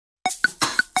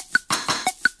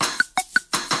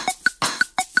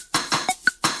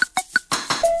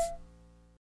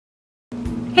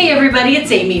Hey everybody, it's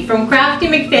Amy from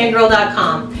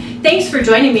CraftyMcFangirl.com. Thanks for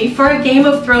joining me for a Game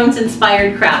of Thrones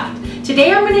inspired craft.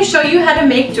 Today I'm going to show you how to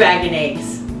make dragon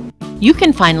eggs. You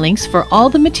can find links for all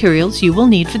the materials you will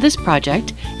need for this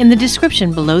project in the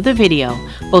description below the video,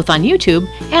 both on YouTube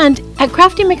and at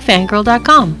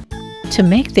CraftyMcFangirl.com. To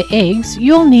make the eggs,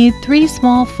 you'll need 3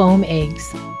 small foam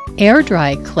eggs,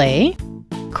 air-dry clay,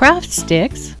 craft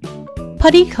sticks,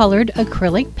 putty-colored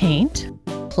acrylic paint,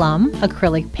 plum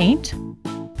acrylic paint,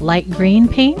 light green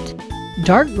paint,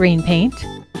 dark green paint,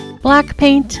 black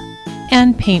paint,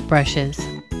 and paintbrushes.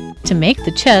 To make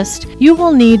the chest, you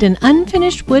will need an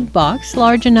unfinished wood box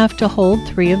large enough to hold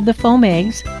 3 of the foam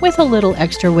eggs with a little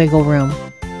extra wiggle room,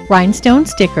 rhinestone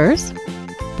stickers,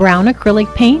 brown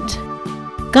acrylic paint,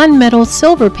 gunmetal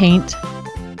silver paint,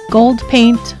 gold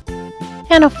paint,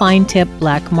 and a fine tip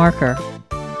black marker.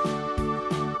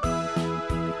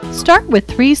 Start with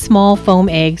 3 small foam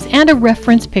eggs and a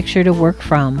reference picture to work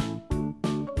from.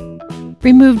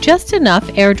 Remove just enough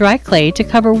air-dry clay to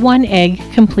cover 1 egg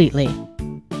completely.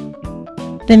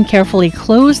 Then carefully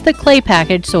close the clay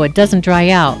package so it doesn't dry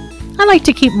out. I like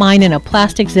to keep mine in a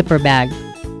plastic zipper bag.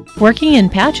 Working in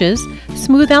patches,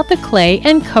 smooth out the clay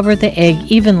and cover the egg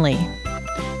evenly.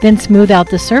 Then smooth out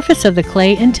the surface of the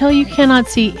clay until you cannot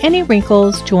see any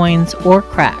wrinkles, joins, or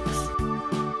cracks.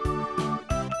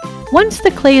 Once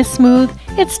the clay is smooth,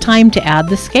 it's time to add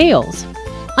the scales.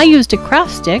 I used a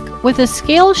craft stick with a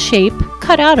scale shape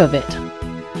cut out of it.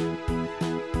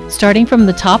 Starting from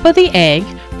the top of the egg,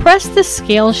 press the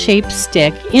scale-shaped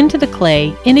stick into the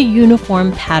clay in a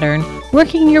uniform pattern,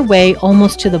 working your way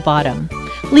almost to the bottom.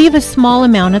 Leave a small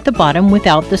amount at the bottom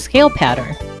without the scale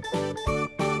pattern.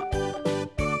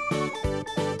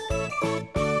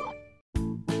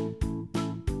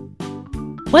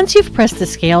 Once you've pressed the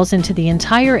scales into the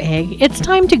entire egg, it's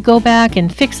time to go back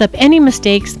and fix up any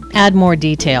mistakes, add more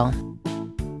detail.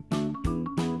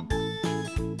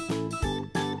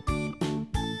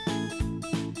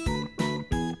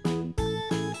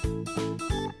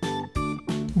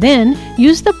 Then,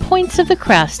 use the points of the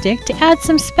craft stick to add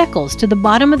some speckles to the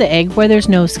bottom of the egg where there's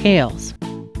no scales.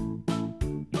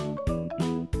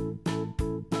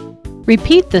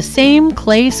 Repeat the same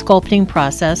clay sculpting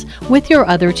process with your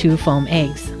other 2 foam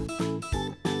eggs.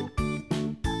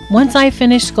 Once I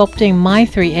finished sculpting my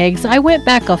 3 eggs, I went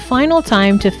back a final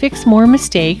time to fix more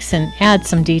mistakes and add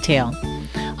some detail.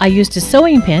 I used a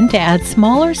sewing pin to add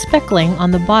smaller speckling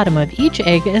on the bottom of each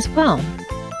egg as well.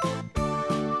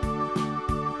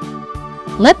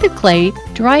 Let the clay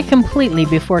dry completely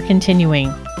before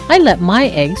continuing. I let my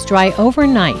eggs dry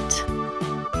overnight.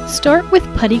 Start with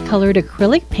putty-colored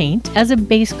acrylic paint as a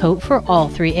base coat for all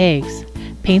 3 eggs.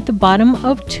 Paint the bottom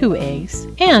of 2 eggs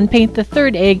and paint the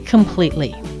 3rd egg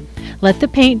completely. Let the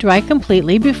paint dry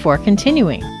completely before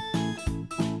continuing.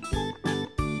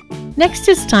 Next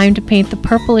it's time to paint the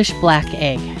purplish black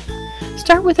egg.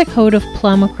 Start with a coat of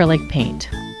plum acrylic paint.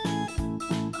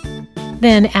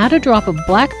 Then add a drop of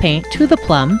black paint to the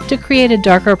plum to create a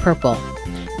darker purple.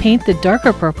 Paint the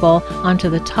darker purple onto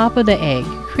the top of the egg,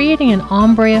 creating an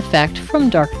ombre effect from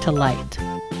dark to light.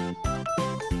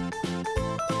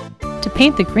 To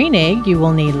paint the green egg, you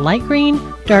will need light green,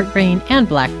 dark green, and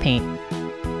black paint.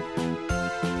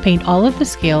 Paint all of the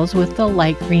scales with the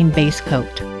light green base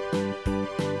coat.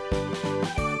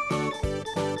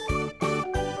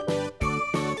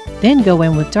 Then go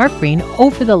in with dark green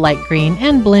over the light green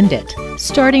and blend it,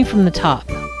 starting from the top.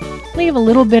 Leave a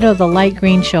little bit of the light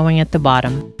green showing at the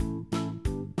bottom.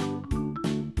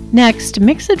 Next,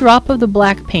 mix a drop of the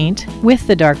black paint with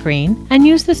the dark green and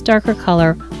use this darker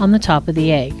color on the top of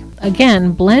the egg.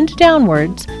 Again, blend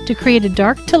downwards to create a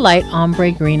dark to light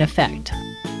ombre green effect.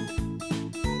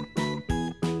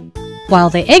 While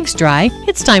the eggs dry,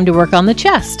 it's time to work on the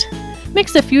chest.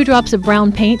 Mix a few drops of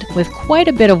brown paint with quite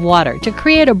a bit of water to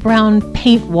create a brown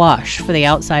paint wash for the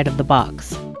outside of the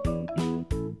box.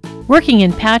 Working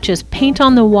in patches, paint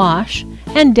on the wash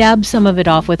and dab some of it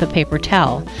off with a paper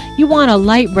towel. You want a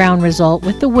light brown result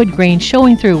with the wood grain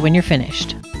showing through when you're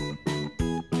finished.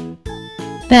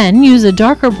 Then use a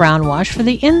darker brown wash for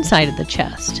the inside of the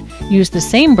chest. Use the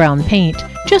same brown paint,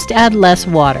 just add less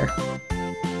water.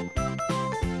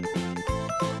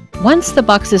 Once the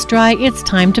box is dry, it's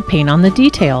time to paint on the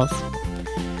details.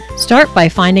 Start by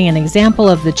finding an example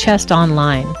of the chest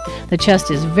online. The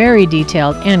chest is very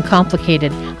detailed and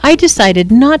complicated. I decided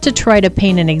not to try to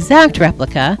paint an exact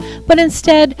replica, but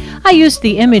instead I used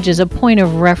the image as a point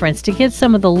of reference to get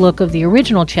some of the look of the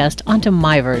original chest onto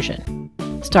my version.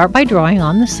 Start by drawing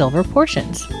on the silver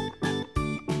portions.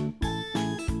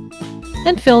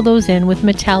 And fill those in with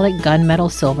metallic gunmetal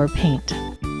silver paint.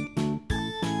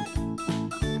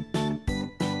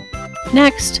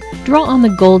 Next, draw on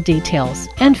the gold details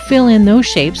and fill in those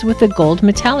shapes with the gold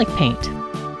metallic paint.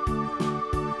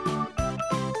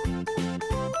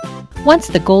 Once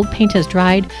the gold paint has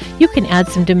dried, you can add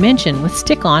some dimension with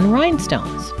stick-on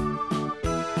rhinestones.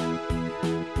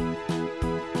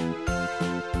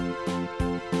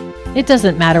 It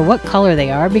doesn't matter what color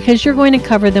they are because you're going to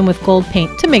cover them with gold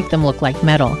paint to make them look like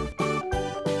metal.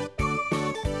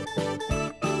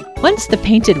 Once the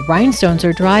painted rhinestones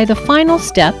are dry, the final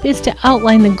step is to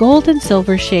outline the gold and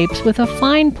silver shapes with a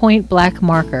fine point black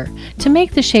marker to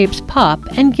make the shapes pop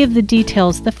and give the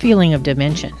details the feeling of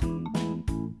dimension.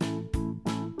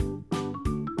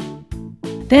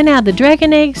 Then add the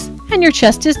dragon eggs and your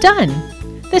chest is done!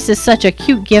 This is such a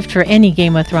cute gift for any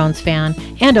Game of Thrones fan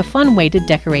and a fun way to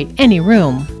decorate any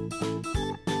room.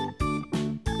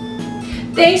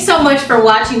 Thanks so much for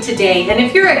watching today, and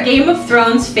if you're a Game of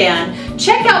Thrones fan,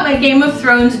 check out my Game of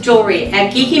Thrones jewelry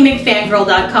at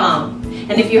GeekyMcFangirl.com.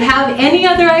 And if you have any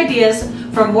other ideas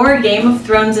for more Game of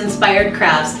Thrones inspired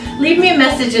crafts, leave me a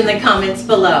message in the comments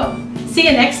below. See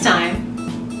you next time!